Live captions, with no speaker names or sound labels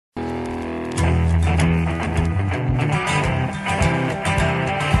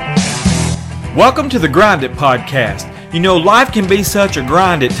Welcome to the Grind It Podcast. You know, life can be such a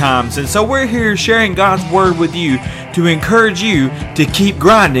grind at times, and so we're here sharing God's Word with you to encourage you to keep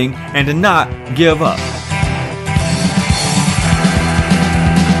grinding and to not give up.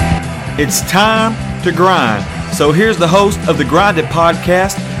 It's time to grind. So here's the host of the Grind It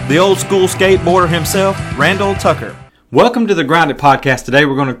Podcast, the old school skateboarder himself, Randall Tucker. Welcome to the Grind It Podcast. Today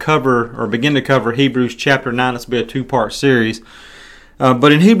we're going to begin to cover Hebrews chapter 9. This will be a two-part series.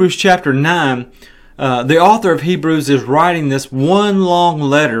 But in Hebrews chapter 9, the author of Hebrews is writing this one long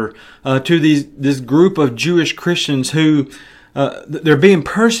letter to this group of Jewish Christians who they're being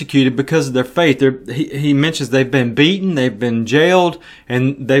persecuted because of their faith. He mentions they've been beaten, they've been jailed,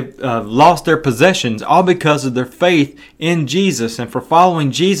 and they've lost their possessions, all because of their faith in Jesus and for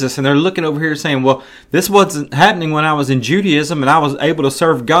following Jesus. And they're looking over here saying, well, this wasn't happening when I was in Judaism and I was able to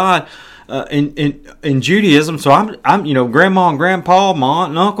serve God in Judaism. So I'm grandma and grandpa, my aunt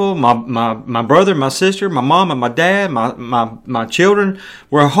and uncle, my brother, my sister, my mom and my dad, my children,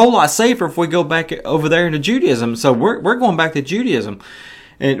 we're a whole lot safer if we go back over there into Judaism. So we're going back to Judaism,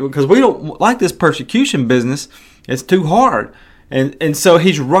 and because we don't like this persecution business, it's too hard. And so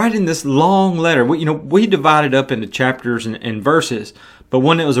he's writing this long letter. We divide it up into chapters and verses, but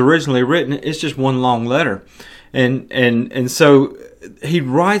when it was originally written, it's just one long letter. And so he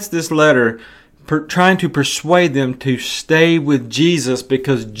writes this letter trying to persuade them to stay with Jesus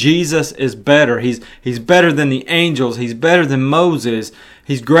because Jesus is better. He's better than the angels. He's better than Moses.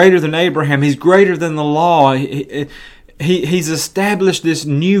 He's greater than Abraham. He's greater than the law. He's established this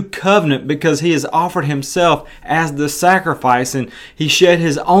new covenant because he has offered himself as the sacrifice, and he shed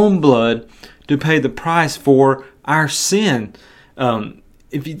his own blood to pay the price for our sin.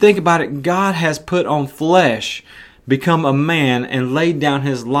 If you think about it, God has put on flesh, become a man, and laid down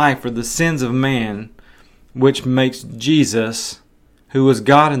his life for the sins of man, which makes Jesus, who was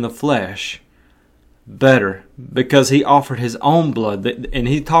God in the flesh, better because he offered his own blood. And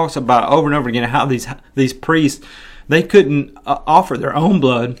he talks about over and over again how these priests, they couldn't offer their own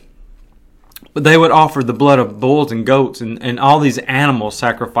blood, but they would offer the blood of bulls and goats and all these animal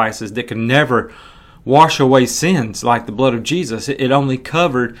sacrifices that could never wash away sins like the blood of Jesus. It only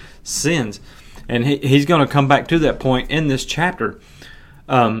covered sins. And he's going to come back to that point in this chapter.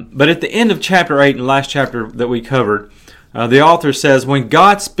 But at the end of chapter 8, in the last chapter that we covered, the author says, when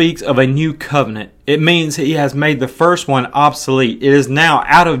God speaks of a new covenant, it means he has made the first one obsolete. It is now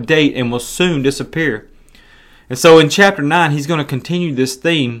out of date and will soon disappear. And so in chapter 9, he's going to continue this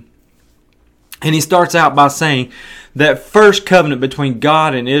theme. And he starts out by saying that first covenant between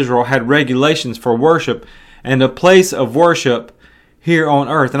God and Israel had regulations for worship and a place of worship here on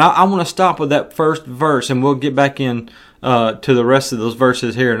earth. And I want to stop with that first verse, and we'll get back in to the rest of those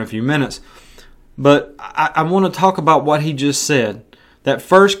verses here in a few minutes. But I want to talk about what he just said. That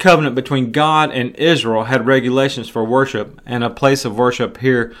first covenant between God and Israel had regulations for worship and a place of worship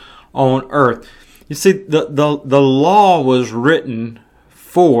here on earth. You see, the law was written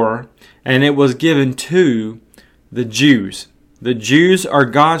for, and it was given to the Jews. The Jews are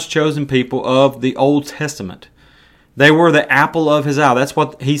God's chosen people of the Old Testament. They were the apple of his eye. That's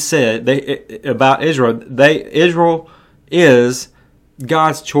what he said about Israel. Israel is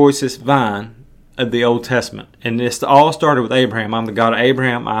God's choicest vine of the Old Testament. And it's all started with Abraham. I'm the God of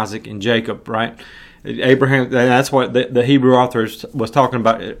Abraham, Isaac, and Jacob, right? Abraham, that's what the Hebrew author was talking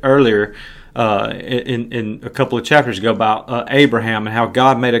about earlier in a couple of chapters ago about Abraham and how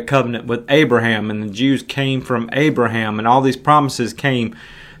God made a covenant with Abraham, and the Jews came from Abraham, and all these promises came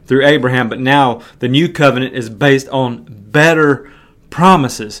through Abraham. But now the new covenant is based on better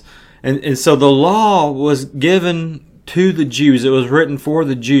promises. And so the law was given to the Jews. It was written for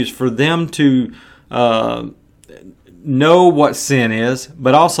the Jews, for them to know what sin is,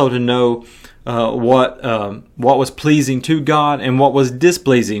 but also to know what was pleasing to God and what was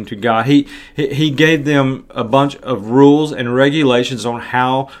displeasing to God. He gave them a bunch of rules and regulations on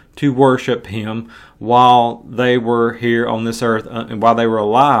how to worship him while they were here on this earth and while they were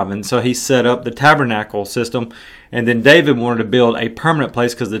alive. And so he set up the tabernacle system. And then David wanted to build a permanent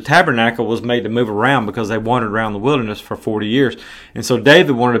place because the tabernacle was made to move around because they wandered around the wilderness for 40 years. And so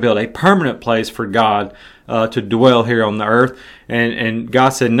David wanted to build a permanent place for God to dwell here on the earth. And God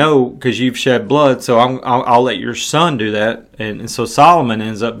said, no, because you've shed blood, so I'll let your son do that. And so Solomon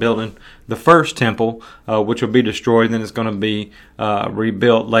ends up building the first temple, which will be destroyed. Then it's going to be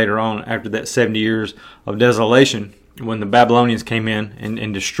rebuilt later on after that 70 years of desolation when the Babylonians came in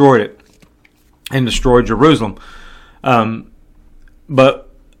and destroyed it and destroyed Jerusalem. But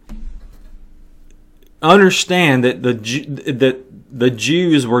understand that the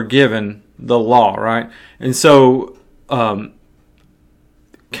Jews were given the law, right? And so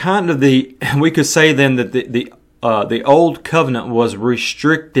kind of we could say then that the old covenant was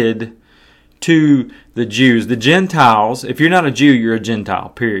restricted to the Jews. The Gentiles, if you're not a Jew, you're a Gentile,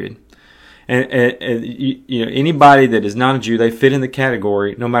 period. And you know, anybody that is not a Jew, they fit in the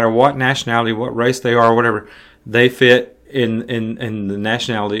category, no matter what nationality, what race they are, whatever, they fit in the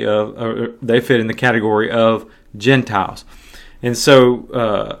nationality of, or they fit in the category of Gentiles. And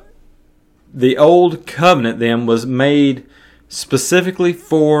so the old covenant then was made specifically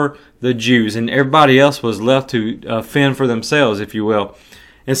for the Jews, and everybody else was left to fend for themselves, if you will.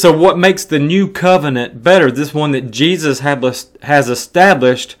 And so what makes the new covenant better, this one that Jesus has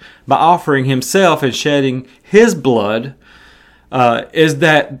established by offering himself and shedding his blood, is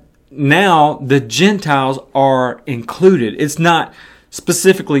that now the Gentiles are included. It's not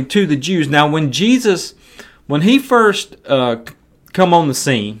specifically to the Jews. Now when he first come on the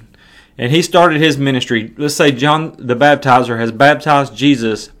scene and he started his ministry, let's say John the Baptizer has baptized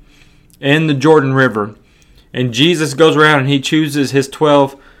Jesus in the Jordan River, and Jesus goes around and he chooses his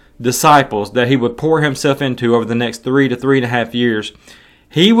 12 disciples that he would pour himself into over the next 3 to 3.5 years.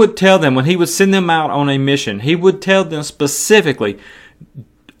 He would tell them, when he would send them out on a mission, he would tell them specifically,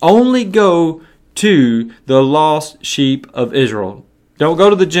 only go to the lost sheep of Israel. Don't go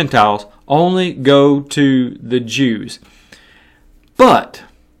to the Gentiles, only go to the Jews. But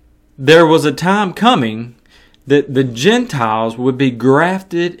there was a time coming that the Gentiles would be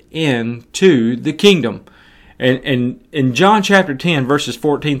grafted into the kingdom. And in John chapter 10, verses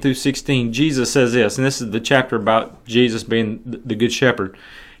 14 through 16, Jesus says this, and this is the chapter about Jesus being the good shepherd.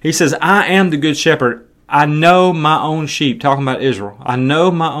 He says, I am the good shepherd. I know my own sheep, talking about Israel. I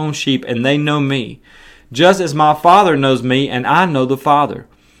know my own sheep, and they know me, just as my Father knows me, and I know the Father.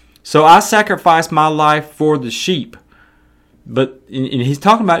 So I sacrifice my life for the sheep. But and he's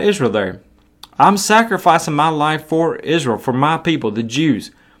talking about Israel there. I'm sacrificing my life for Israel, for my people, the Jews.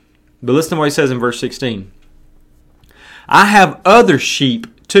 But listen to what he says in verse 16. I have other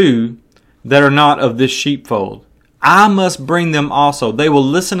sheep too that are not of this sheepfold. I must bring them also. They will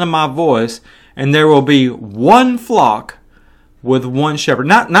listen to my voice, and there will be one flock with one shepherd.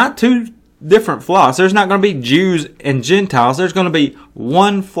 Not two different flocks. There's not going to be Jews and Gentiles. There's going to be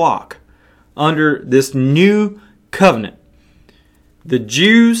one flock under this new covenant. The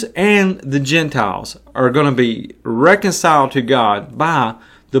Jews and the Gentiles are going to be reconciled to God by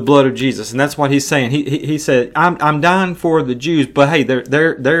the blood of Jesus. And that's what he's saying. He said, I'm dying for the Jews, but hey,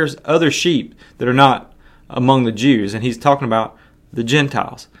 there's other sheep that are not among the Jews. And he's talking about the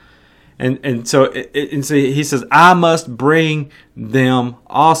Gentiles. And so he says, I must bring them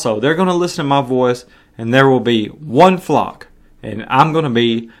also. They're going to listen to my voice, and there will be one flock. And I'm going to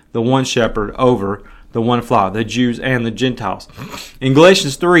be the one shepherd over the one flock, the Jews and the Gentiles. In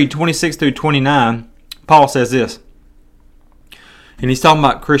Galatians 3, 26 through 29, Paul says this. And he's talking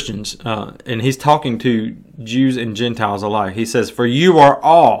about Christians, and he's talking to Jews and Gentiles alike. He says, for you are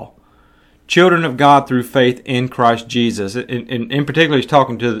all children of God through faith in Christ Jesus. And in particular, he's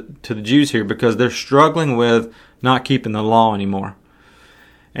talking to the Jews here because they're struggling with not keeping the law anymore.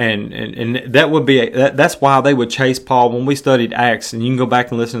 And that would be that's why they would chase Paul when we studied Acts. And you can go back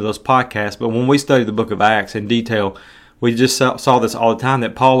and listen to those podcasts. But when we studied the book of Acts in detail, we just saw this all the time,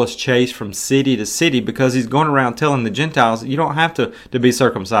 that Paul is chased from city to city because he's going around telling the Gentiles, you don't have to be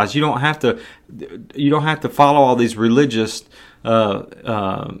circumcised. You don't have to follow all these religious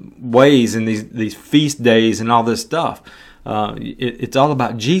ways and these feast days and all this stuff. It's all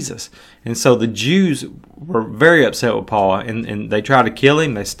about Jesus. And so the Jews were very upset with Paul, and they tried to kill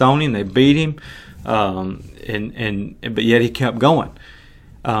him, they stoned him, they beat him, but yet he kept going.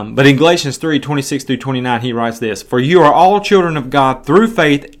 But in Galatians 3, 26 through 29, he writes this, for you are all children of God through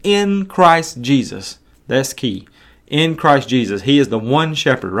faith in Christ Jesus. That's key. In Christ Jesus. He is the one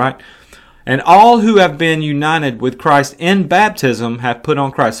shepherd, right? And all who have been united with Christ in baptism have put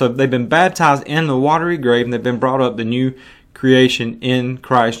on Christ. So they've been baptized in the watery grave, and they've been brought up the new creation in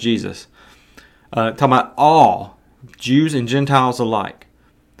Christ Jesus. Talking about all, Jews and Gentiles alike.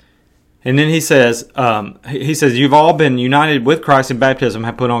 And then he says, you've all been united with Christ in baptism,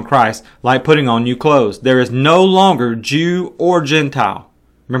 have put on Christ, like putting on new clothes. There is no longer Jew or Gentile.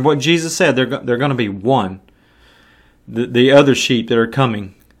 Remember what Jesus said, they're going to be one. The other sheep that are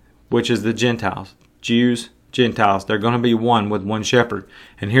coming, which is the Gentiles, Jews, Gentiles, they're going to be one with one shepherd.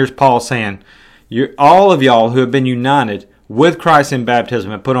 And here's Paul saying, all of y'all who have been united with Christ in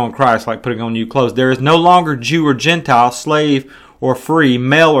baptism and put on Christ like putting on new clothes. There is no longer Jew or Gentile, slave or free,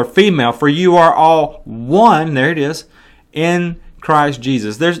 male or female, for you are all one, there it is, in Christ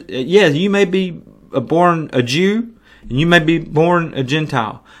Jesus. You may be born a Jew and you may be born a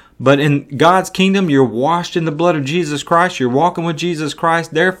Gentile, But in God's kingdom, you're washed in the blood of Jesus Christ. You're walking with Jesus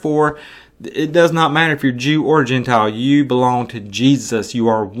Christ. Therefore, it does not matter if you're Jew or Gentile. You belong to Jesus. You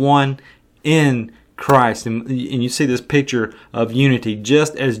are one in Christ. And you see this picture of unity,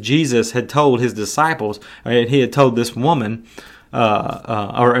 just as Jesus had told his disciples, and he had told this woman,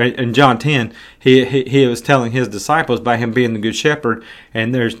 or in John 10, he was telling his disciples by him being the good shepherd,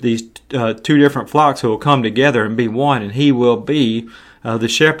 and there's these two different flocks who will come together and be one, and he will be the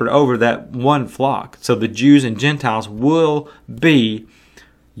shepherd over that one flock. So the Jews and Gentiles will be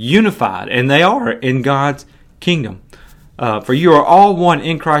unified, and they are in God's kingdom. For you are all one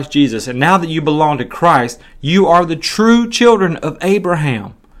in Christ Jesus, and now that you belong to Christ, you are the true children of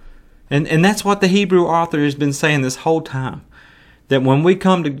Abraham. And that's what the Hebrew author has been saying this whole time. That when we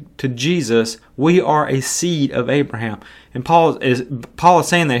come to Jesus, we are a seed of Abraham. And Paul is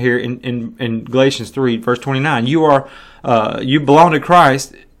saying that here in Galatians 3, verse 29. You belong to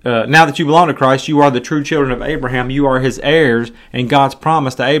Christ. Now that you belong to Christ, you are the true children of Abraham. You are his heirs, and God's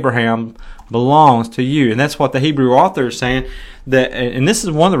promise to Abraham belongs to you. And that's what the Hebrew author is saying. And this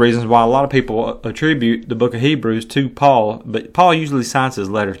is one of the reasons why a lot of people attribute the book of Hebrews to Paul. But Paul usually signs his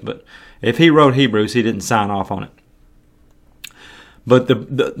letters. But if he wrote Hebrews, he didn't sign off on it. But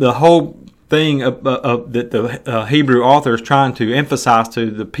the whole thing that the Hebrew author is trying to emphasize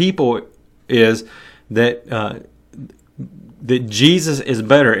to the people is that that Jesus is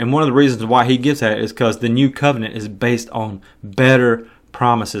better. And one of the reasons why he gives that is because the new covenant is based on better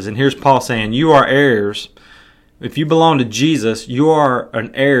promises. And here's Paul saying, you are heirs. If you belong to Jesus, you are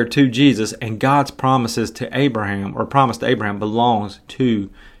an heir to Jesus, and God's promises to Abraham, or promise to Abraham, belongs to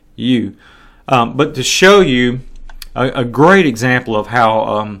you. But to show you a great example of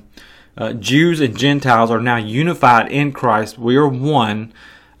how Jews and Gentiles are now unified in Christ, we are one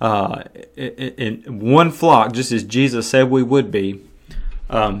in one flock, just as Jesus said we would be,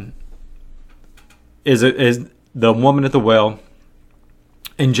 is the woman at the well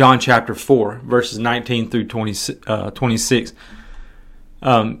in John chapter 4, verses 19 through 26.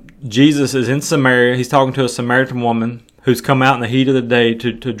 Jesus is in Samaria. He's talking to a Samaritan woman who's come out in the heat of the day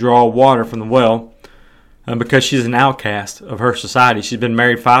to draw water from the well. Because she's an outcast of her society. She's been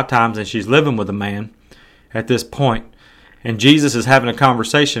married 5 times and she's living with a man at this point. And Jesus is having a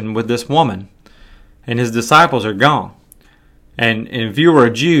conversation with this woman, and his disciples are gone. And if you were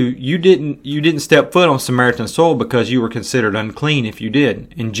a Jew, you didn't step foot on Samaritan soil because you were considered unclean if you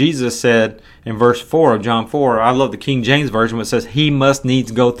did. And Jesus said in verse 4 of John 4, I love the King James Version, where it says, he must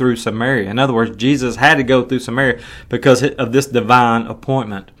needs go through Samaria. In other words, Jesus had to go through Samaria because of this divine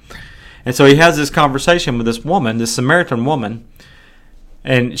appointment. And so he has this conversation with this woman, this Samaritan woman,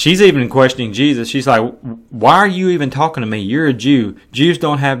 and she's even questioning Jesus. She's like, why are you even talking to me? You're a Jew. Jews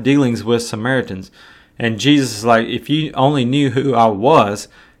don't have dealings with Samaritans. And Jesus is like, if you only knew who I was,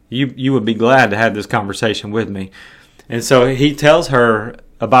 you would be glad to have this conversation with me. And so he tells her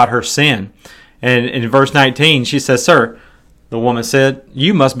about her sin. And in verse 19, she says, Sir, the woman said,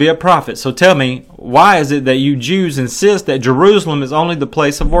 you must be a prophet. So tell me, why is it that you Jews insist that Jerusalem is only the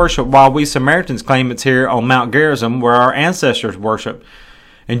place of worship, while we Samaritans claim it's here on Mount Gerizim where our ancestors worship?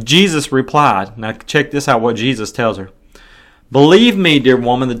 And Jesus replied, now check this out, what Jesus tells her. Believe me, dear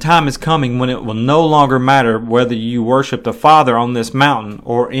woman, the time is coming when it will no longer matter whether you worship the Father on this mountain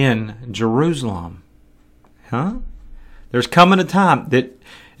or in Jerusalem. There's coming a time that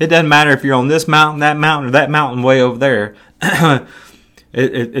it doesn't matter if you're on this mountain, or that mountain way over there. None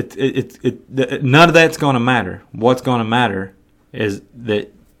of that's going to matter. What's going to matter is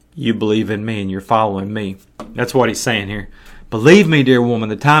that you believe in me and you're following me. That's what he's saying here. Believe me, dear woman,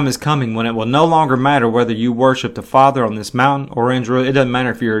 the time is coming when it will no longer matter whether you worship the Father on this mountain or in Jerusalem. It doesn't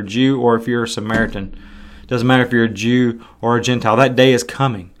matter if you're a Jew or if you're a Samaritan. It doesn't matter if you're a Jew or a Gentile. That day is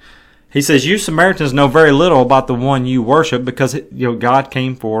coming. He says, you Samaritans know very little about the one you worship, because God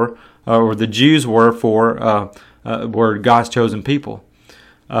came for, or the Jews were God's chosen people.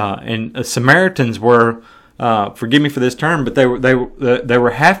 And Samaritans were, forgive me for this term, but they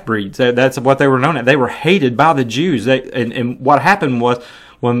were half-breeds. That's what they were known as. They were hated by the Jews. And what happened was,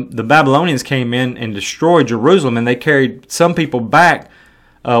 when the Babylonians came in and destroyed Jerusalem, and they carried some people back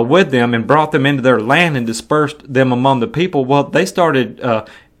with them and brought them into their land and dispersed them among the people, well, they started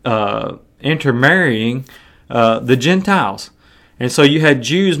intermarrying the Gentiles. And so you had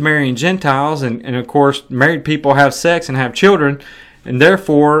Jews marrying Gentiles, and of course married people have sex and have children, and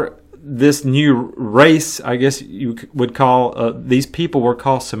therefore this new race, I guess you would call, these people were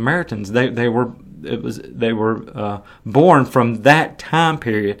called Samaritans. They were born from that time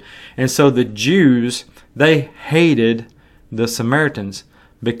period. And so the Jews, they hated the Samaritans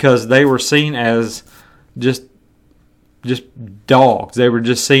because they were seen as just just dogs. They were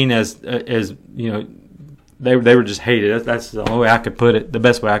just seen as they were just hated. That's the only way I could put it, the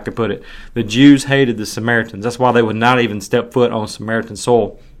best way I could put it. The Jews hated the Samaritans. That's why they would not even step foot on Samaritan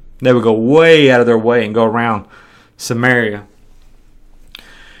soil. They would go way out of their way and go around Samaria.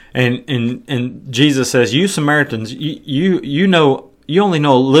 And Jesus says, you Samaritans, you only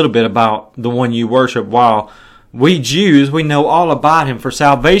know a little bit about the one you worship, while we Jews, we know all about him, for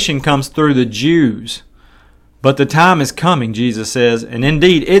salvation comes through the Jews. But the time is coming, Jesus says, and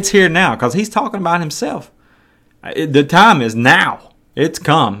indeed it's here now, because he's talking about himself. The time is now. It's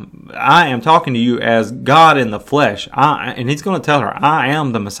come. I am talking to you as God in the flesh. And he's going to tell her, I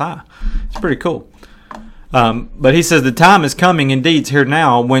am the Messiah. It's pretty cool. But he says the time is coming, indeed it's here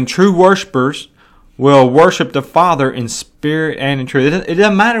now, when true worshipers will worship the Father in spirit and in truth. It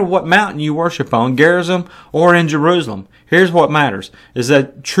doesn't matter what mountain you worship on, Gerizim or in Jerusalem. Here's what matters, is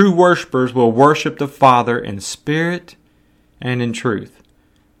that true worshipers will worship the Father in spirit and in truth.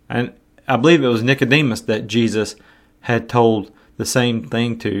 And I believe it was Nicodemus that Jesus had told the same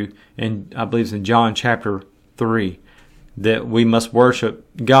thing to, and I believe it's in John chapter 3, that we must worship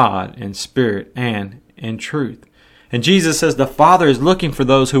God in spirit and in truth. And Jesus says the Father is looking for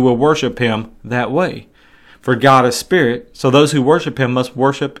those who will worship him that way. For God is spirit, so those who worship him must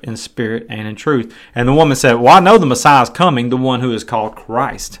worship in spirit and in truth. And the woman said, well, I know the Messiah is coming, the one who is called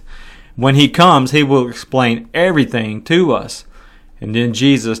Christ. When he comes, he will explain everything to us. And then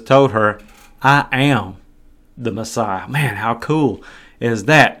Jesus told her, I am the Messiah. Man, how cool is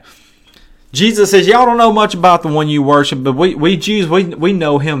that? Jesus says, y'all don't know much about the one you worship, but we Jews, we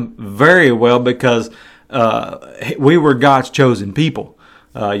know him very well, because we were God's chosen people.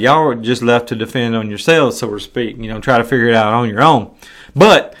 Y'all were just left to defend on yourselves, so to speak. Try to figure it out on your own.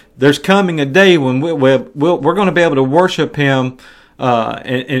 But there's coming a day when we're going to be able to worship him,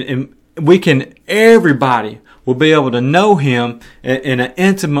 and everybody will be able to know him in an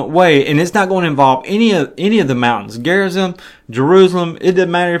intimate way, and it's not going to involve any of the mountains. Gerizim, Jerusalem, it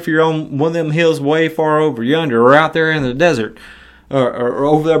doesn't matter if you're on one of them hills way far over yonder, or out there in the desert, or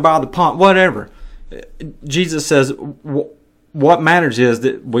over there by the pond, whatever. Jesus says what matters is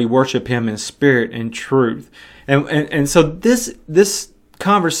that we worship him in spirit and truth. And so this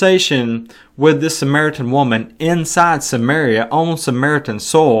conversation with this Samaritan woman inside Samaria, on Samaritan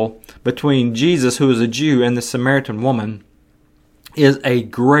soil, between Jesus, who is a Jew, and the Samaritan woman, is a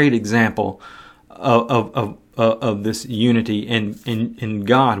great example of this unity and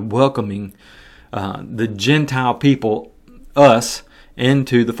God welcoming the Gentile people, us,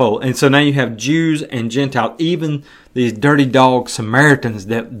 into the fold. And so now you have Jews and Gentiles, even these dirty dog Samaritans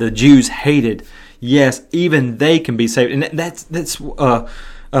that the Jews hated. Yes, even they can be saved. And that's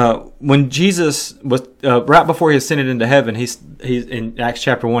when Jesus was right before he ascended into heaven. He's in Acts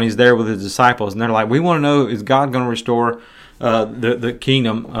chapter 1. He's there with his disciples, and they're like, "We want to know, is God going to restore the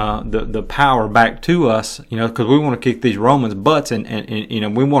kingdom, the power back to us? Because we want to kick these Romans' butts,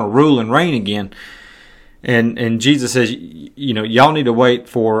 and we want to rule and reign again." And Jesus says, y'all need to wait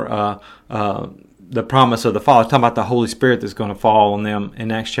for the promise of the Father. Talking about the Holy Spirit that's going to fall on them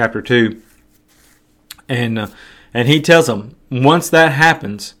in Acts chapter 2. And he tells them, once that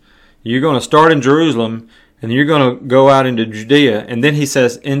happens, you're going to start in Jerusalem, and you're going to go out into Judea. And then he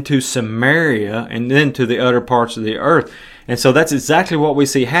says, into Samaria, and then to the other parts of the earth. And so that's exactly what we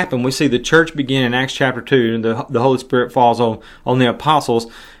see happen. We see the church begin in Acts chapter 2, and the Holy Spirit falls on the apostles,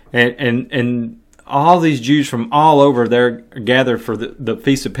 and all these Jews from all over, they're gathered for the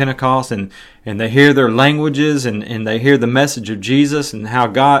Feast of Pentecost, and they hear their languages, and they hear the message of Jesus, and how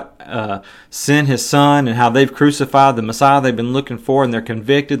God sent his Son, and how they've crucified the Messiah they've been looking for, and they're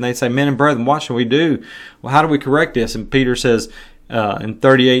convicted, and they say, men and brethren, what shall we do? Well, how do we correct this? And Peter says in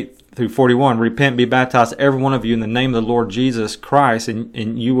 38 through 41, repent, be baptized, every one of you, in the name of the Lord Jesus Christ,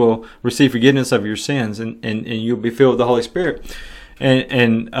 and you will receive forgiveness of your sins, and you'll be filled with the Holy Spirit.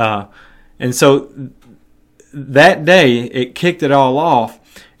 And so that day, it kicked it all off.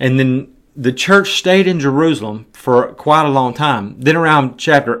 And then the church stayed in Jerusalem for quite a long time. Then around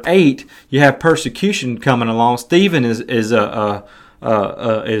chapter 8, you have persecution coming along. Stephen is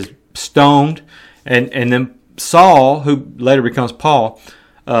stoned. And then Saul, who later becomes Paul,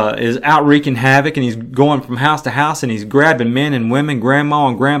 is out wreaking havoc. And he's going from house to house. And he's grabbing men and women, grandma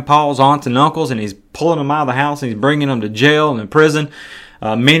and grandpas, aunts and uncles. And he's pulling them out of the house. And he's bringing them to jail and in prison.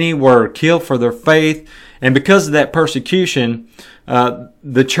 Many were killed for their faith, and because of that persecution,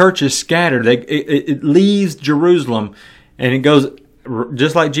 the church is scattered. It leaves Jerusalem, and it goes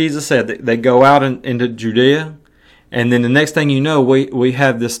just like Jesus said. They go out into Judea, and then the next thing you know, we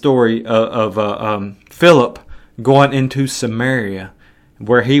have this story of Philip going into Samaria,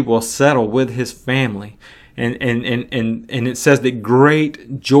 where he will settle with his family. And it says that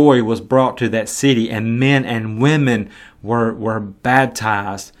great joy was brought to that city, and men and women were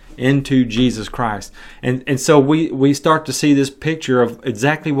baptized into Jesus Christ. And so we start to see this picture of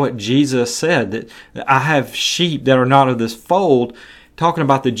exactly what Jesus said, that I have sheep that are not of this fold, talking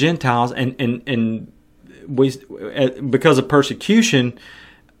about the Gentiles, and we, because of persecution,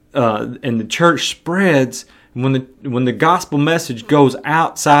 and the church spreads. When the gospel message goes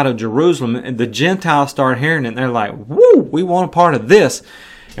outside of Jerusalem, and the Gentiles start hearing it, and they're like, "Woo! We want a part of this,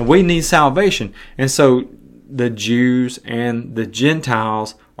 and we need salvation." And so the Jews and the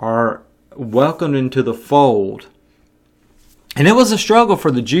Gentiles are welcomed into the fold. And it was a struggle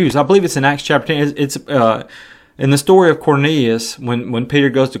for the Jews. I believe it's in Acts chapter 10. It's in the story of Cornelius, when Peter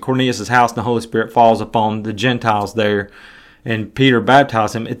goes to Cornelius' house and the Holy Spirit falls upon the Gentiles there, and Peter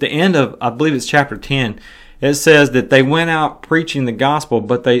baptized him. At the end of, I believe it's chapter 10, it says that they went out preaching the gospel,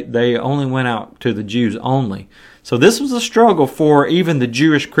 but they only went out to the Jews only. So this was a struggle for even the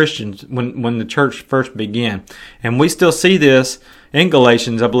Jewish Christians when the church first began. And we still see this in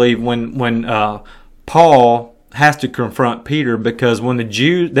Galatians, I believe, when Paul has to confront Peter, because when the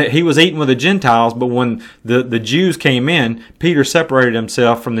Jews, that he was eating with the Gentiles, but when the Jews came in, Peter separated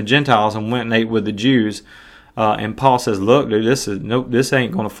himself from the Gentiles and went and ate with the Jews. And Paul says, "Look, dude, this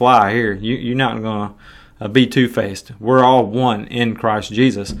ain't going to fly here. You're not going to be two-faced. We're all one in Christ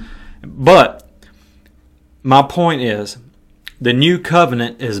Jesus." But my point is, the new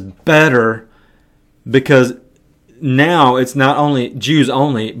covenant is better because now it's not only Jews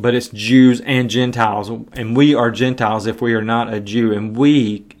only, but it's Jews and Gentiles. And we are Gentiles if we are not a Jew. And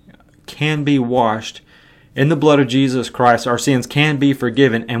we can be washed in the blood of Jesus Christ. Our sins can be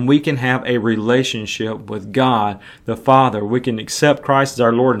forgiven, and we can have a relationship with God the Father. We can accept Christ as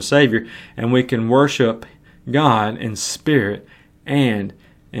our Lord and Savior, and we can worship God in spirit and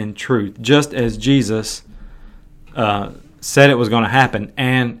in truth, just as Jesus said it was going to happen,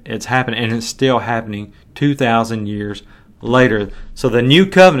 and it's happened, and it's still happening 2,000 years later. So the new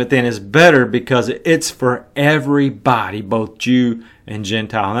covenant then is better because it's for everybody, both Jew and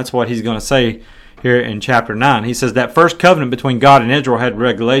Gentile. And that's what he's going to say here in chapter 9. He says that first covenant between God and Israel had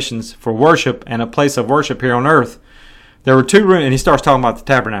regulations for worship and a place of worship here on earth. There were 2 rooms, and he starts talking about the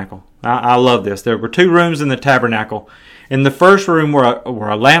tabernacle. I love this. There were 2 rooms in the tabernacle. In the first room were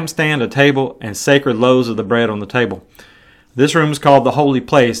a lampstand, a table, and sacred loaves of the bread on the table. This room is called the holy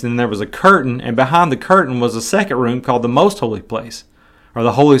place. And there was a curtain, and behind the curtain was a second room called the most holy place, or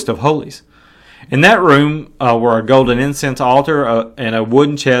the holiest of holies. In that room were a golden incense altar and a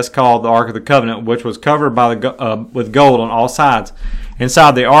wooden chest called the Ark of the Covenant, which was covered with gold on all sides.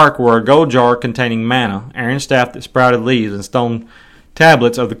 Inside the ark were a gold jar containing manna, Aaron's staff that sprouted leaves, and stone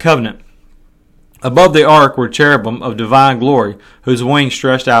tablets of the covenant. Above the ark were cherubim of divine glory, whose wings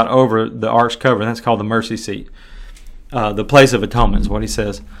stretched out over the ark's cover. That's called the mercy seat. The place of atonement is what he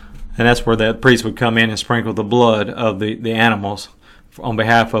says. And that's where the priest would come in and sprinkle the blood of the animals on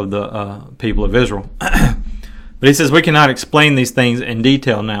behalf of the people of Israel. But he says we cannot explain these things in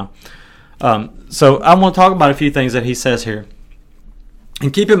detail now. So I want to talk about a few things that he says here.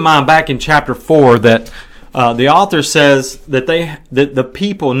 And keep in mind back in chapter 4 that the author says that the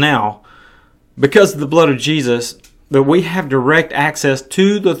people now, because of the blood of Jesus, that we have direct access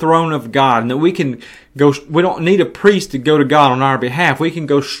to the throne of God, and that we can go. We don't need a priest to go to God on our behalf. We can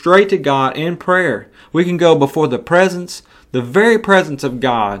go straight to God in prayer. We can go before the very presence of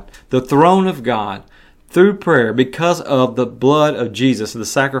God, the throne of God, through prayer, because of the blood of Jesus, the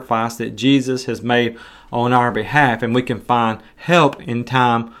sacrifice that Jesus has made on our behalf, and we can find help in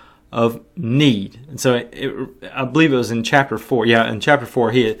time of need. And so I believe it was in chapter 4. Yeah, in chapter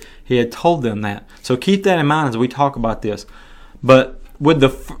 4 he had told them that. So keep that in mind as we talk about this. But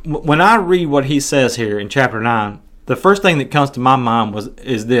when I read what he says here in chapter 9, the first thing that comes to my mind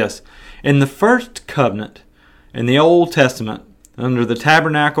is this. In the first covenant, in the Old Testament, under the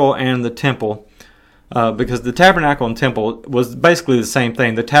tabernacle and the temple, because the tabernacle and temple was basically the same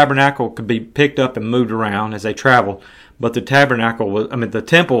thing. The tabernacle could be picked up and moved around as they traveled, but the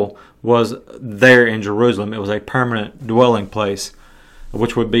temple was there in Jerusalem. It was a permanent dwelling place,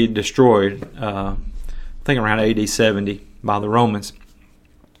 which would be destroyed, I think around AD 70 by the Romans,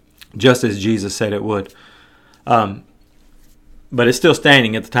 just as Jesus said it would. But it's still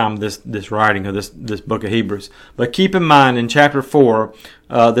standing at the time of this writing of this book of Hebrews. But keep in mind in chapter 4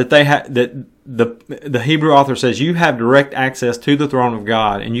 that the Hebrew author says you have direct access to the throne of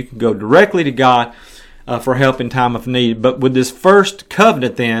God, and you can go directly to God for help in time of need. But with this first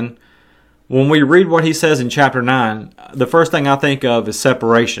covenant, then, when we read what he says in chapter 9, the first thing I think of is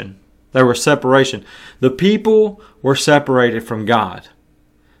separation. There was separation. The people were separated from God.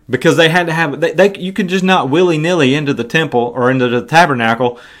 because they had to have you could just not willy-nilly into the temple or into the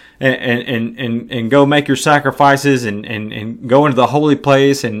tabernacle and go make your sacrifices and go into the holy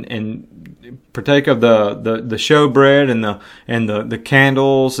place and partake of the showbread and the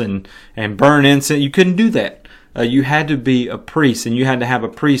candles and burn incense. You couldn't do that. You had to be a priest, and you had to have a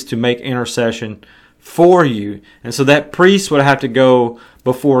priest to make intercession for you. And so that priest would have to go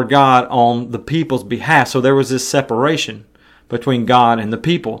before God on the people's behalf. So there was this separation between God and the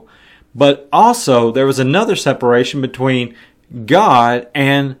people. But also there was another separation between God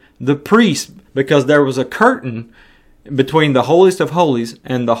and the priest, because there was a curtain between the holiest of holies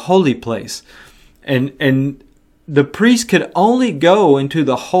and the holy place. And the priest could only go into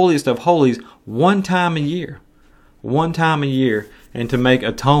the holiest of holies one time a year. And to make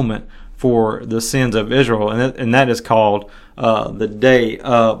atonement for the sins of Israel. And that is called the Day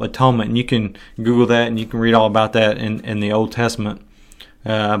of Atonement. And you can Google that and you can read all about that in the Old Testament.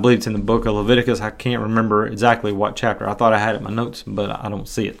 I believe it's in the book of Leviticus. I can't remember exactly what chapter. I thought I had it in my notes, but I don't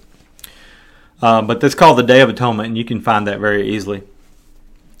see it. But that's called the Day of Atonement, and you can find that very easily.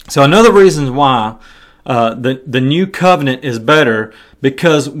 So another reason why the new covenant is better,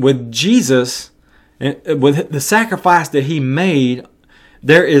 because with Jesus, with the sacrifice that he made,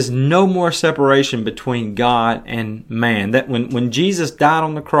 there is no more separation between God and man. That when Jesus died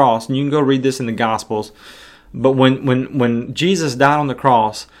on the cross, and you can go read this in the Gospels, but when Jesus died on the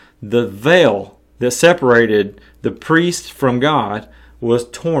cross, the veil that separated the priest from God was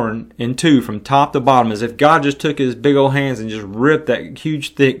torn in two from top to bottom, as if God just took his big old hands and just ripped that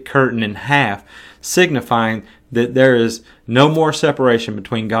huge thick curtain in half, signifying that there is no more separation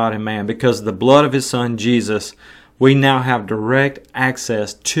between God and man. Because of the blood of his Son Jesus, we now have direct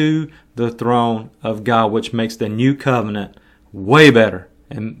access to the throne of God, which makes the new covenant way better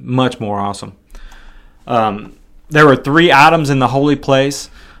and much more awesome. There were 3 items in the holy place: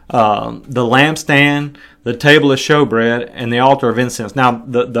 the lampstand, the table of showbread, and the altar of incense. Now,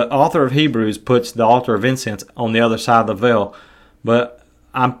 the author of Hebrews puts the altar of incense on the other side of the veil, but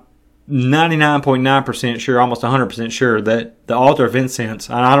I'm 99.9% sure, almost 100% sure, that the altar of incense,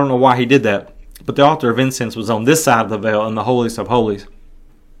 and I don't know why he did that, but the altar of incense was on this side of the veil in the holiest of holies.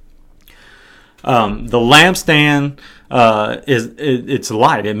 The lampstand it's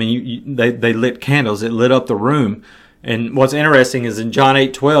light. I mean, they lit candles. It lit up the room. And what's interesting is in John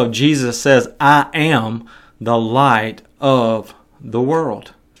 8:12, Jesus says, "I am the light of the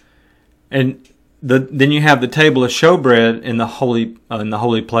world." And then you have the table of showbread in the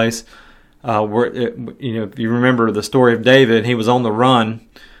holy place, where if you remember the story of David, he was on the run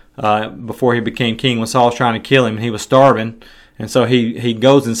before he became king when Saul was trying to kill him, and he was starving. And so he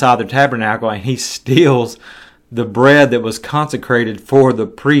goes inside the tabernacle and he steals the bread that was consecrated for the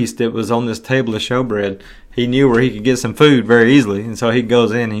priest that was on this table of showbread. He knew where he could get some food very easily, and so he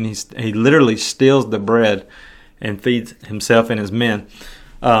goes in and he literally steals the bread and feeds himself and his men.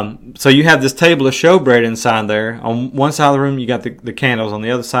 So you have this table of showbread inside there. On one side of the room you got the candles. On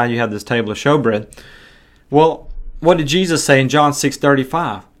the other side you have this table of showbread. Well, what did Jesus say in John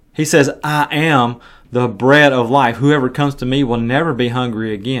 6:35? He says, "I am the bread of life. Whoever comes to me will never be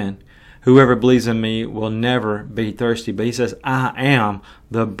hungry again. Whoever believes in me will never be thirsty." But he says, "I am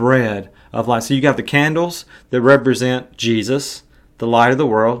the bread of life." So you got the candles that represent Jesus, the light of the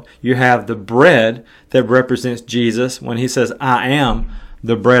world. You have the bread that represents Jesus when he says, "I am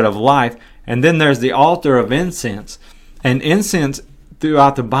the bread of life." And then there's the altar of incense. And incense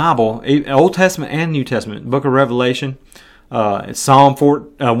throughout the Bible, Old Testament and New Testament, Book of Revelation, it's Psalm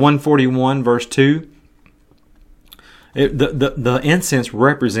 141 verse 2. The incense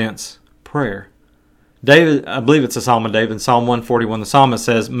represents prayer. David, I believe it's a Psalm of David, in Psalm 141, the psalmist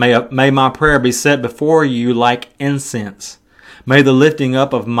says, May my prayer be set before you like incense. May the lifting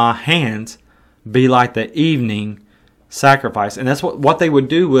up of my hands be like the evening sacrifice. And that's what they would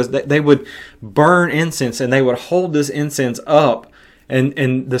do, was they would burn incense, and they would hold this incense up,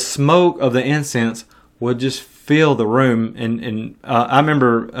 and the smoke of the incense would just fill the room. And I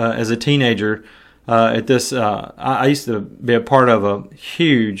remember as a teenager, at this, I used to be a part of a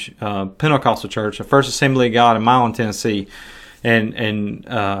huge Pentecostal church, the First Assembly of God in Milan, Tennessee,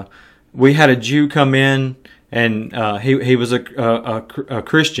 and we had a Jew come in, and he was a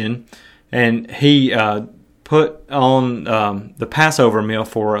Christian, and he put on the Passover meal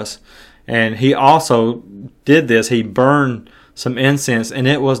for us, and he also did this. He burned some incense, and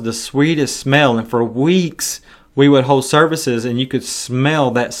it was the sweetest smell, and for weeks we would hold services, and you could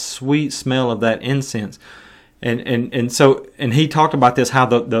smell that sweet smell of that incense. And so he talked about this, how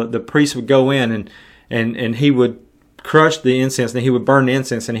the priest would go in and he would crush the incense, and he would burn the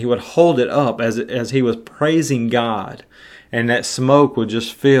incense, and he would hold it up as he was praising God. and that smoke would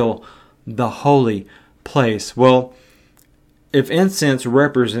just fill the holy place. Well, if incense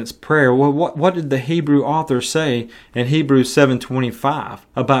represents prayer, well, what did the Hebrew author say in Hebrews 7:25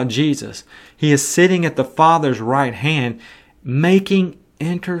 about Jesus? He is sitting at the Father's right hand, making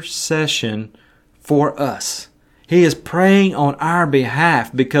intercession for us. He is praying on our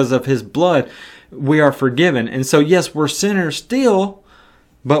behalf. Because of His blood, we are forgiven. And so, yes, we're sinners still,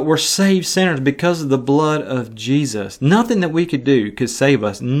 but we're saved sinners because of the blood of Jesus. Nothing that we could do could save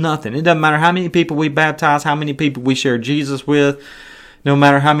us. Nothing. It doesn't matter how many people we baptize, how many people we share Jesus with, no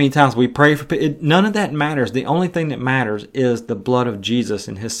matter how many times we pray for people. None of that matters. The only thing that matters is the blood of Jesus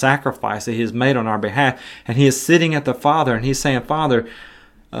and His sacrifice that He has made on our behalf. And He is sitting at the Father and He's saying, Father,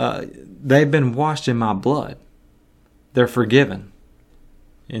 they've been washed in my blood. They're forgiven.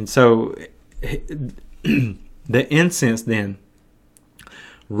 And so the incense then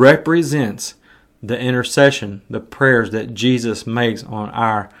represents the intercession, the prayers that Jesus makes on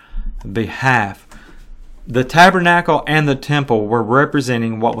our behalf. The tabernacle and the temple were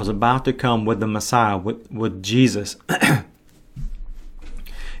representing what was about to come with the Messiah, with Jesus.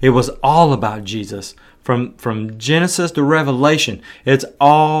 It was all about Jesus. From Genesis to Revelation, it's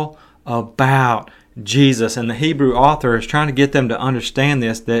all about Jesus. And the Hebrew author is trying to get them to understand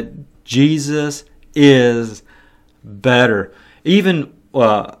this, that Jesus is better. Even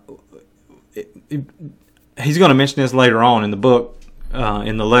he's going to mention this later on in the book,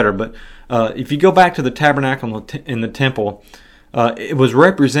 in the letter, but if you go back to the tabernacle in the temple, it was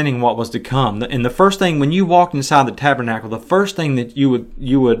representing what was to come. And the first thing, when you walked inside the tabernacle, the first thing that you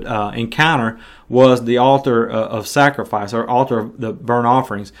would encounter was the altar of sacrifice, or altar of the burnt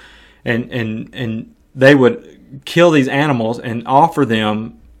offerings, and they would kill these animals and offer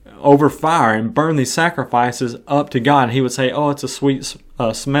them over fire and burn these sacrifices up to God. And He would say, "Oh, it's a sweet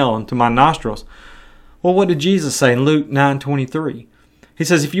smell into my nostrils." Well, what did Jesus say in Luke 9:23? He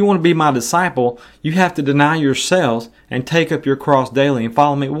says, if you want to be my disciple, you have to deny yourselves and take up your cross daily and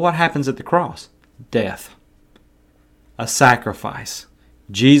follow me. Well, what happens at the cross? Death. A sacrifice.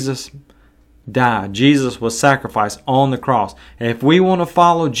 Jesus died. Jesus was sacrificed on the cross. And if we want to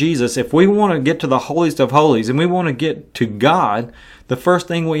follow Jesus, if we want to get to the holiest of holies and we want to get to God, the first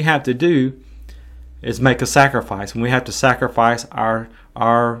thing we have to do is make a sacrifice. And we have to sacrifice our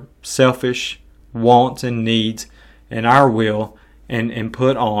selfish wants and needs and our will and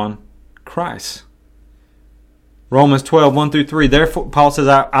put on Christ. Romans 12:1-3. Therefore, Paul says,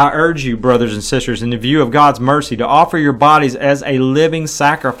 I urge you, brothers and sisters, in the view of God's mercy, to offer your bodies as a living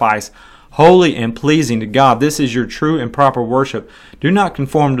sacrifice, holy and pleasing to God. This is your true and proper worship. Do not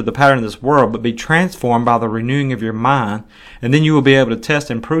conform to the pattern of this world, but be transformed by the renewing of your mind, and then you will be able to test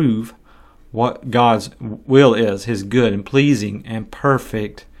and prove what God's will is, His good and pleasing and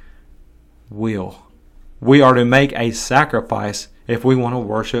perfect will. We are to make a sacrifice if we want to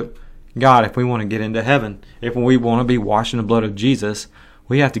worship God, if we want to get into heaven, if we want to be washed in the blood of Jesus,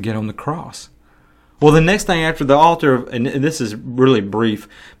 we have to get on the cross. Well, the next thing after the altar, and this is really brief,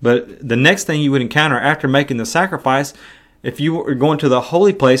 but the next thing you would encounter after making the sacrifice, if you were going to the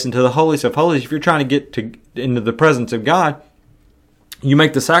holy place, into the holiest of holies, if you're trying to get into the presence of God, you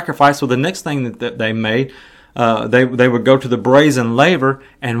make the sacrifice. So the next thing that they made, they would go to the brazen laver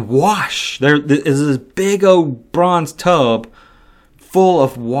and wash. There is this big old bronze tub full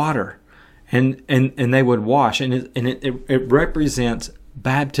of water, and they would wash, and it represents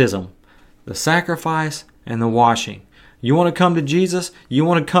baptism, the sacrifice and the washing. You want to come to Jesus? You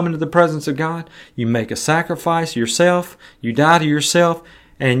want to come into the presence of God? You make a sacrifice yourself, you die to yourself,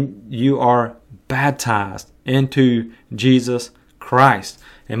 and you are baptized into Jesus Christ.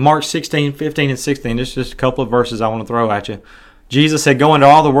 In Mark 16:15 and 16, there's just a couple of verses I want to throw at you. Jesus said, go into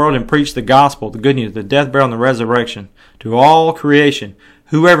all the world and preach the gospel, the good news, the death, burial, and the resurrection to all creation.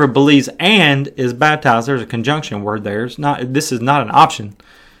 Whoever believes and is baptized, there's a conjunction word there. This is not an option.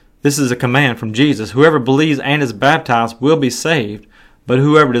 This is a command from Jesus. Whoever believes and is baptized will be saved, but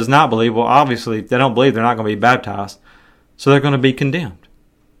whoever does not believe, well, obviously, if they don't believe, they're not going to be baptized, so they're going to be condemned.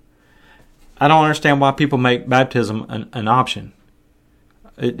 I don't understand why people make baptism an option.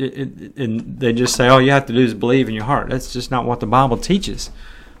 And they just say, all you have to do is believe in your heart. That's just not what the Bible teaches.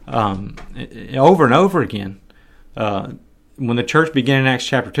 Over and over again, when the church began in Acts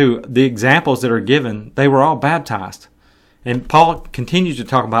chapter 2, the examples that are given, they were all baptized. And Paul continues to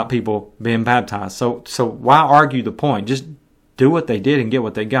talk about people being baptized. So why argue the point? Just do what they did and get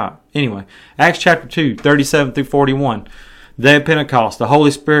what they got. Anyway, Acts chapter 2, 37-41. The day of Pentecost, the Holy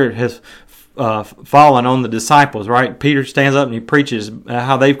Spirit has fallen on the disciples, right? Peter stands up and he preaches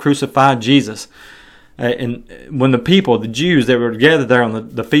how they've crucified Jesus. and when the Jews, they were together there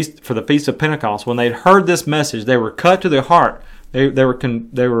on the feast for the Feast of Pentecost, when they'd heard this message, they were cut to their heart. They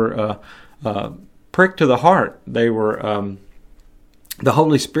were pricked to the heart. They were the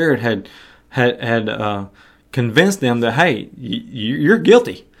Holy Spirit had convinced them that, hey, you're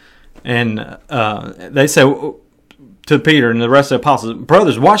guilty. And they said to Peter and the rest of the apostles,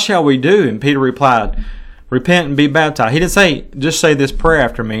 brothers, what shall we do? And Peter replied, repent and be baptized. He didn't say, just say this prayer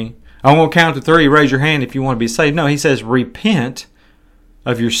after me. I'm going to count to 3. Raise your hand if you want to be saved. No, he says, repent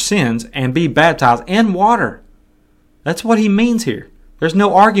of your sins and be baptized in water. That's what he means here. There's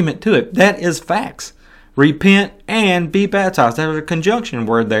no argument to it. That is facts. Repent and be baptized. There's a conjunction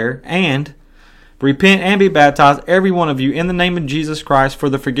word there. And repent and be baptized, every one of you, in the name of Jesus Christ for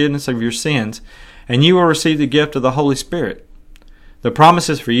the forgiveness of your sins, and you will receive the gift of the Holy Spirit. The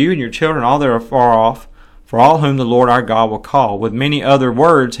promises for you and your children, all that are far off, for all whom the Lord our God will call. With many other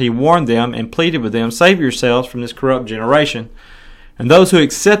words he warned them and pleaded with them, save yourselves from this corrupt generation. And those who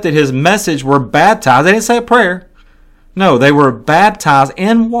accepted his message were baptized. They didn't say a prayer. No, they were baptized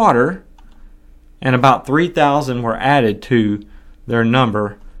in water, and about 3,000 were added to their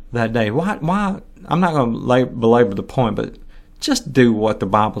number that day. Why? I'm not going to belabor the point, but just do what the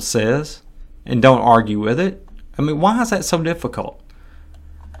Bible says and don't argue with it. I mean, why is that so difficult?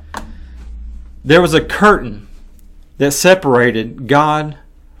 There was a curtain that separated God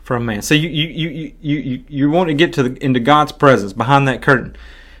from man. So you want to get into God's presence behind that curtain.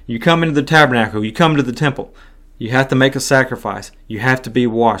 You come into the tabernacle. You come to the temple. You have to make a sacrifice. You have to be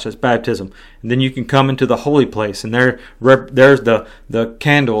washed. That's baptism. And then you can come into the holy place. And there's the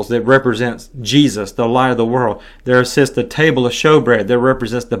candles that represents Jesus, the light of the world. There sits the table of showbread that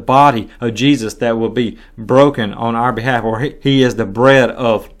represents the body of Jesus that will be broken on our behalf. Or he is the bread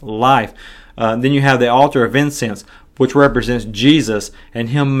of life. Then you have the altar of incense, which represents Jesus and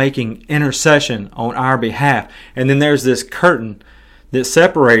him making intercession on our behalf. And then there's this curtain that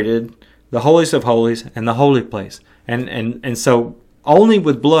separated the holiest of holies and the holy place. And so only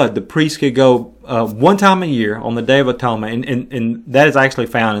with blood the priest could go one time a year on the Day of Atonement. And that is actually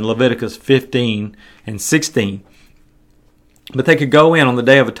found in Leviticus 15 and 16. But they could go in on the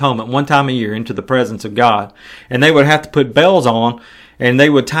Day of Atonement one time a year into the presence of God. And they would have to put bells on, and they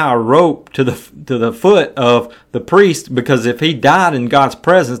would tie a rope to the foot of the priest, because if he died in God's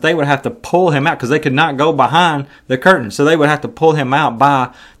presence, they would have to pull him out, because they could not go behind the curtain. So they would have to pull him out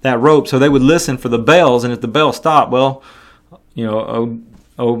by that rope. So they would listen for the bells, and if the bell stopped, well,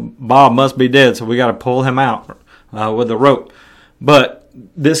 Bob must be dead, so we got to pull him out with the rope. But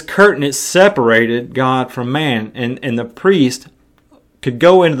this curtain, it separated God from man, and the priest could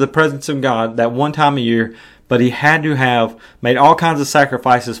go into the presence of God that one time a year, but he had to have made all kinds of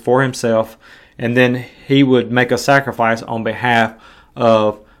sacrifices for himself, and then he would make a sacrifice on behalf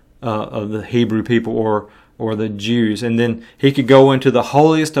of the Hebrew people or the Jews, and then he could go into the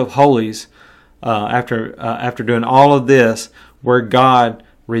holiest of holies after doing all of this, where God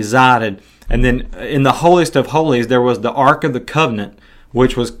resided. And then in the holiest of holies there was the Ark of the Covenant,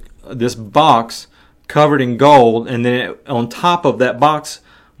 which was this box covered in gold, and then on top of that box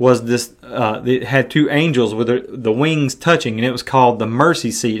was this, it had 2 angels with the wings touching, and it was called the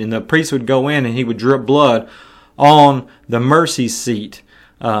mercy seat. And the priest would go in and he would drip blood on the mercy seat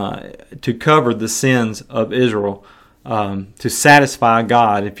to cover the sins of Israel, to satisfy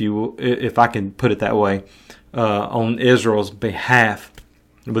God, if I can put it that way, on Israel's behalf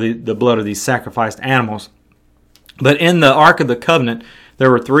with the blood of these sacrificed animals. But in the Ark of the Covenant,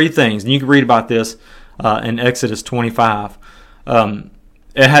 there were 3 things, and you can read about this in Exodus 25.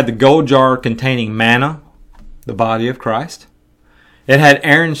 It had the gold jar containing manna, the body of Christ. It had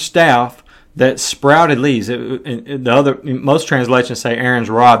Aaron's staff that sprouted leaves. Most translations say Aaron's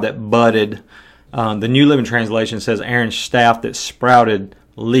rod that budded. The New Living Translation says Aaron's staff that sprouted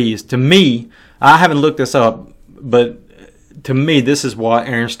leaves. To me, I haven't looked this up, but to me, this is what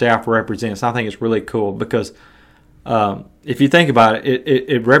Aaron's staff represents. I think it's really cool because if you think about it,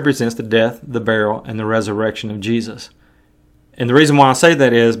 it represents the death, the burial, and the resurrection of Jesus. And the reason why I say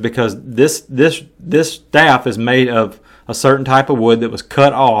that is because this staff is made of a certain type of wood that was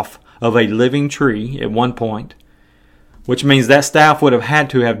cut off of a living tree at one point, which means that staff would have had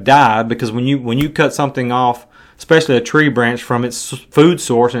to have died, because when you cut something off, especially a tree branch, from its food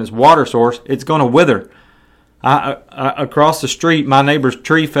source and its water source, it's going to wither. Across the street, my neighbor's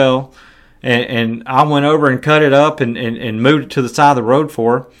tree fell, and I went over and cut it up and moved it to the side of the road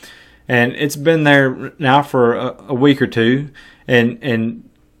for her. And it's been there now for a week or two, and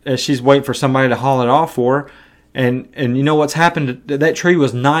as she's waiting for somebody to haul it off for her, And you know what's happened? That tree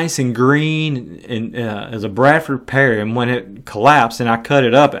was nice and green and as a Bradford pear, and when it collapsed and I cut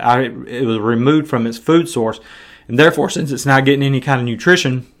it up, it was removed from its food source, and therefore, since it's not getting any kind of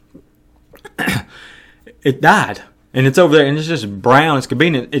nutrition, it died, and it's over there, and it's just brown as could be,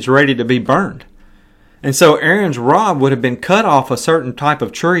 and it's ready to be burned. And so Aaron's rod would have been cut off a certain type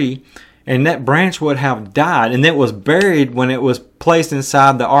of tree, and that branch would have died, and it was buried when it was placed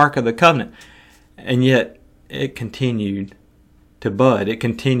inside the Ark of the Covenant, and yet it continued to bud. It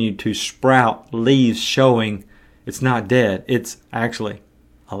continued to sprout leaves showing it's not dead. It's actually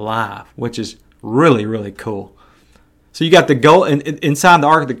alive, which is really, really cool. So you got the gold inside the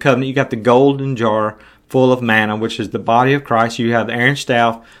Ark of the Covenant. You got the golden jar full of manna, which is the body of Christ. You have Aaron's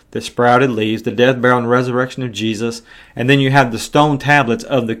staff, the sprouted leaves, the death, burial, and resurrection of Jesus, and then you have the stone tablets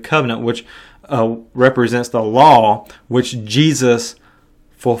of the covenant, which represents the law which Jesus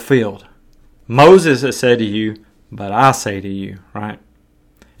fulfilled. Moses has said to you, but I say to you, right?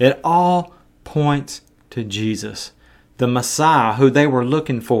 It all points to Jesus, the Messiah who they were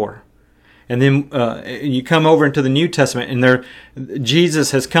looking for. And then you come over into the New Testament, and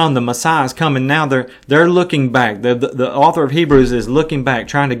Jesus has come, the Messiah has come, and now they're looking back. The author of Hebrews is looking back,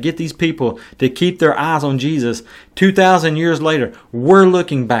 trying to get these people to keep their eyes on Jesus. 2,000 years later, we're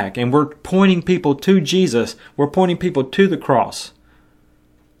looking back, and we're pointing people to Jesus. We're pointing people to the cross.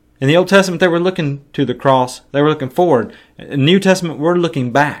 In the Old Testament, they were looking to the cross. They were looking forward. In the New Testament, we're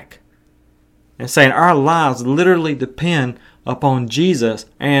looking back and saying our lives literally depend upon Jesus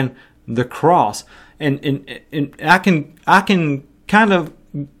and the cross. And I can kind of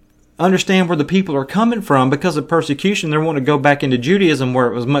understand where the people are coming from because of persecution. They want to go back into Judaism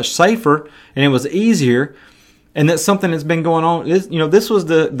where it was much safer and it was easier. And that's something that's been going on. This was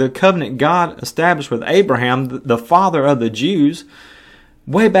the covenant God established with Abraham, the father of the Jews.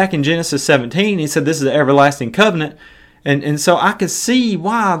 Way back in Genesis 17, he said this is an everlasting covenant, and so I can see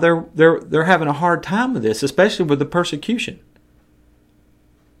why they're having a hard time with this, especially with the persecution.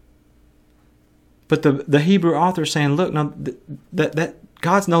 But the Hebrew author is saying, look, no, that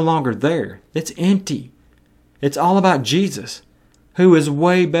God's no longer there. It's empty. It's all about Jesus, who is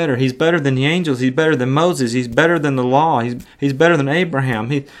way better. He's better than the angels. He's better than Moses. He's better than the law. He's better than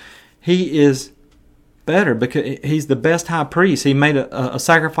Abraham. He is better because he's the best high priest. He made a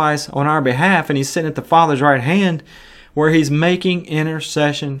sacrifice on our behalf, and he's sitting at the Father's right hand where he's making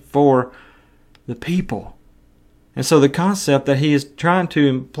intercession for the people. And so the concept that he is trying to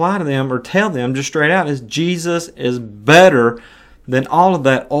imply to them or tell them just straight out is Jesus is better than all of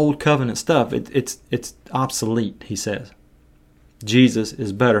that old covenant stuff. It's obsolete, he says. Jesus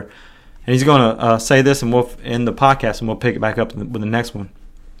is better. And he's going to say this, and we'll end the podcast, and we'll pick it back up with the next one.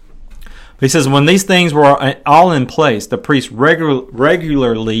 He says, when these things were all in place, the priests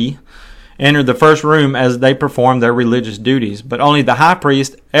regularly entered the first room as they performed their religious duties. But only the high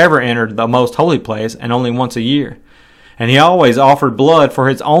priest ever entered the most holy place, and only once a year. And he always offered blood for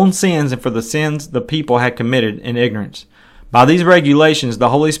his own sins and for the sins the people had committed in ignorance. By these regulations, the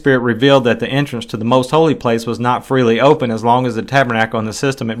Holy Spirit revealed that the entrance to the most holy place was not freely open as long as the tabernacle and the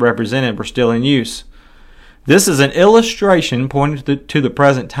system it represented were still in use. This is an illustration pointing to the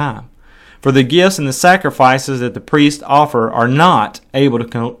present time. For the gifts and the sacrifices that the priests offer are not able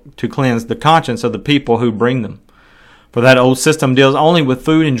to cleanse the conscience of the people who bring them. For that old system deals only with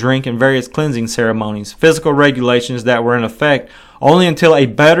food and drink and various cleansing ceremonies, physical regulations that were in effect only until a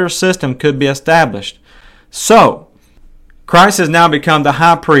better system could be established. So, Christ has now become the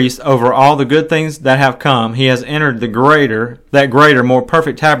high priest over all the good things that have come. He has entered that greater, more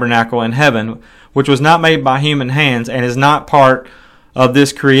perfect tabernacle in heaven, which was not made by human hands and is not part of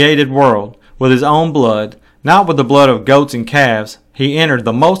this created world. With his own blood, not with the blood of goats and calves, he entered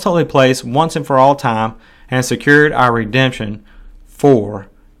the most holy place once and for all time and secured our redemption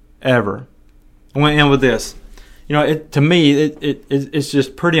forever. I want to end with this. To me, it's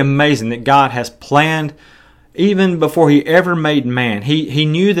just pretty amazing that God has planned, even before he ever made man. He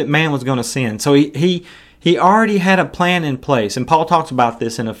knew that man was going to sin. So he already had a plan in place. And Paul talks about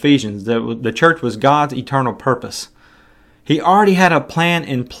this in Ephesians. The church was God's eternal purpose. He already had a plan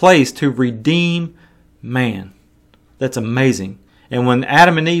in place to redeem man. That's amazing. And when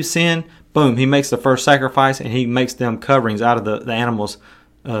Adam and Eve sinned, boom, he makes the first sacrifice and he makes them coverings out of the animals'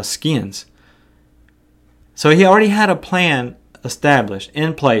 skins. So he already had a plan established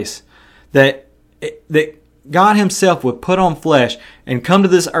in place that God himself would put on flesh and come to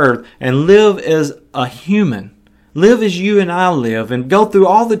this earth and live as a human. Live as you and I live and go through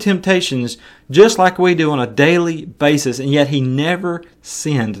all the temptations just like we do on a daily basis. And yet he never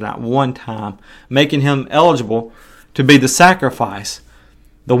sinned, not one time, making him eligible to be the sacrifice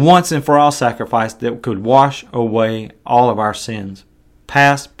the once and for all sacrifice that could wash away all of our sins,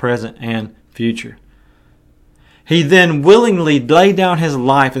 past, present, and future. He then willingly laid down his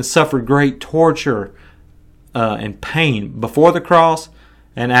life and suffered great torture and pain before the cross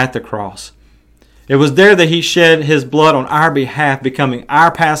and at the cross. It was there that he shed his blood on our behalf, becoming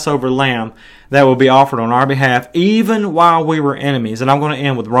our Passover lamb that will be offered on our behalf, even while we were enemies. And I'm going to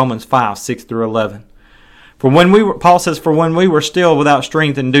end with Romans 5, 6 through 11. Paul says, "For when we were still without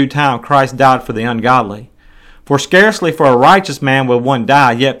strength in due time, Christ died for the ungodly. For scarcely for a righteous man will one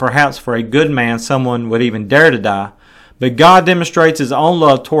die, yet perhaps for a good man someone would even dare to die. But God demonstrates his own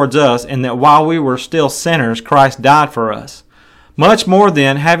love towards us, in that while we were still sinners, Christ died for us. Much more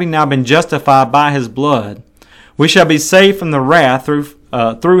then, having now been justified by his blood, we shall be saved from the wrath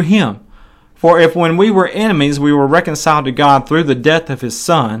through him. For if when we were enemies we were reconciled to God through the death of his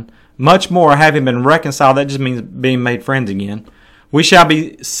Son, much more, having been reconciled," that just means being made friends again, "we shall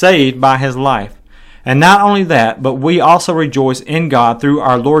be saved by his life. And not only that, but we also rejoice in God through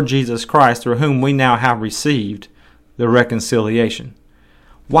our Lord Jesus Christ, through whom we now have received the reconciliation."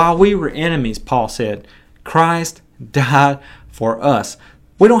 While we were enemies, Paul said, Christ died for us.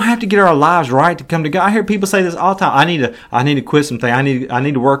 We don't have to get our lives right to come to God. I hear people say this all the time. I need to quit something. I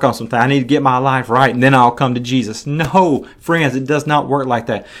need to work on something. I need to get my life right, and then I'll come to Jesus. No, friends, it does not work like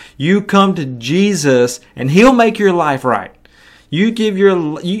that. You come to Jesus, and he'll make your life right.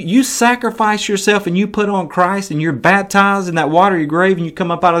 You sacrifice yourself, and you put on Christ, and you're baptized in that watery grave, and you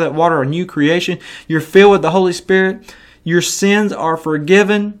come up out of that water a new creation. You're filled with the Holy Spirit. Your sins are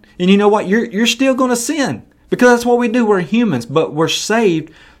forgiven, and you know what? You're still going to sin. Because that's what we do. We're humans, but we're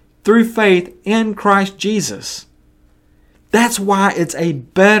saved through faith in Christ Jesus. That's why it's a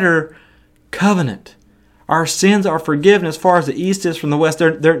better covenant. Our sins are forgiven as far as the east is from the west.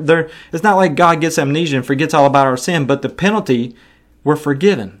 It's not like God gets amnesia and forgets all about our sin, but the penalty, we're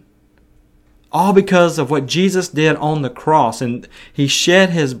forgiven. All because of what Jesus did on the cross, and he shed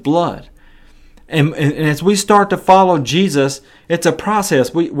his blood. And as we start to follow Jesus, it's a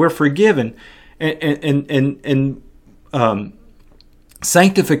process. We're forgiven. And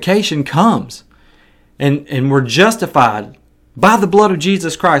sanctification comes, and we're justified by the blood of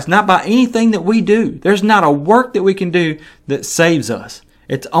Jesus Christ, not by anything that we do. There's not a work that we can do that saves us.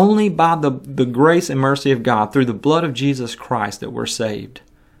 It's only by the grace and mercy of God through the blood of Jesus Christ that we're saved.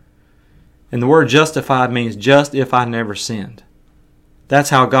 And the word justified means just if I never sinned.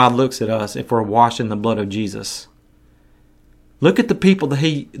 That's how God looks at us if we're washed in the blood of Jesus. Look at the people that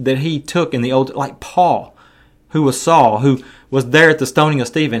he took in the old, like Paul, who was Saul, who was there at the stoning of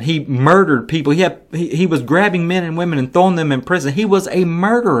Stephen. He murdered people. He was grabbing men and women and throwing them in prison. He was a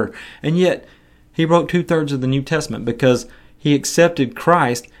murderer. And yet he wrote 2/3 of the New Testament because he accepted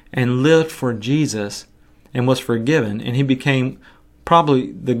Christ and lived for Jesus and was forgiven. And he became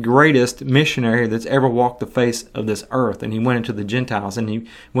probably the greatest missionary that's ever walked the face of this earth. And he went into the Gentiles, and he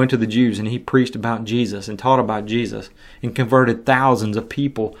went to the Jews, and he preached about Jesus and taught about Jesus and converted thousands of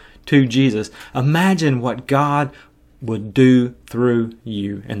people to Jesus. Imagine what God would do through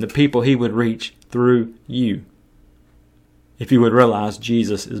you and the people he would reach through you if you would realize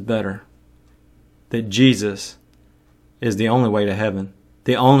Jesus is better. That Jesus is the only way to heaven,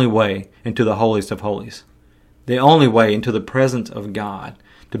 the only way into the holiest of holies. The only way into the presence of God,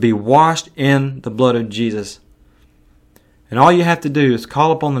 to be washed in the blood of Jesus. And all you have to do is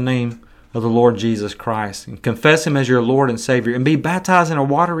call upon the name of the Lord Jesus Christ and confess him as your Lord and Savior and be baptized in a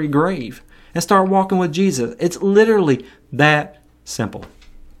watery grave and start walking with Jesus. It's literally that simple.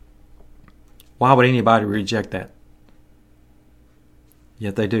 Why would anybody reject that?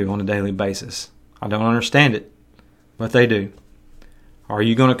 Yet they do on a daily basis. I don't understand it, but they do. Are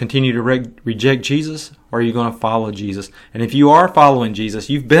you going to continue to reject Jesus, or are you going to follow Jesus? And if you are following Jesus,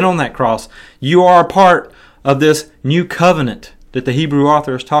 you've been on that cross. You are a part of this new covenant that the Hebrew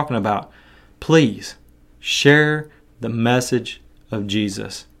author is talking about. Please share the message of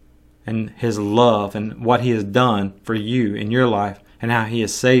Jesus and his love and what he has done for you in your life and how he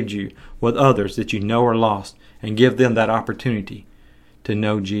has saved you with others that you know are lost, and give them that opportunity to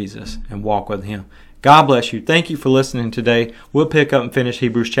know Jesus and walk with him. God bless you. Thank you for listening today. We'll pick up and finish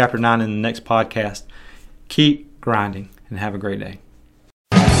Hebrews chapter 9 in the next podcast. Keep grinding and have a great day.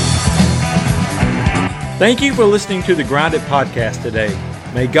 Thank you for listening to the Grind It Podcast today.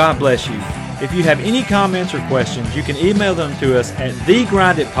 May God bless you. If you have any comments or questions, you can email them to us at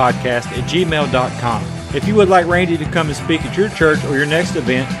thegrinditpodcast@gmail.com. If you would like Randy to come and speak at your church or your next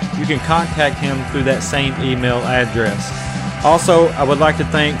event, you can contact him through that same email address. Also, I would like to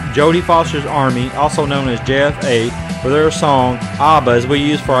thank Jody Foster's Army, also known as JFA, for their song ABBA, as we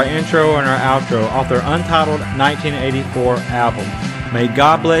use for our intro and our outro off their untitled 1984 album. May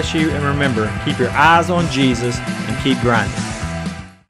God bless you, and remember, keep your eyes on Jesus and keep grinding.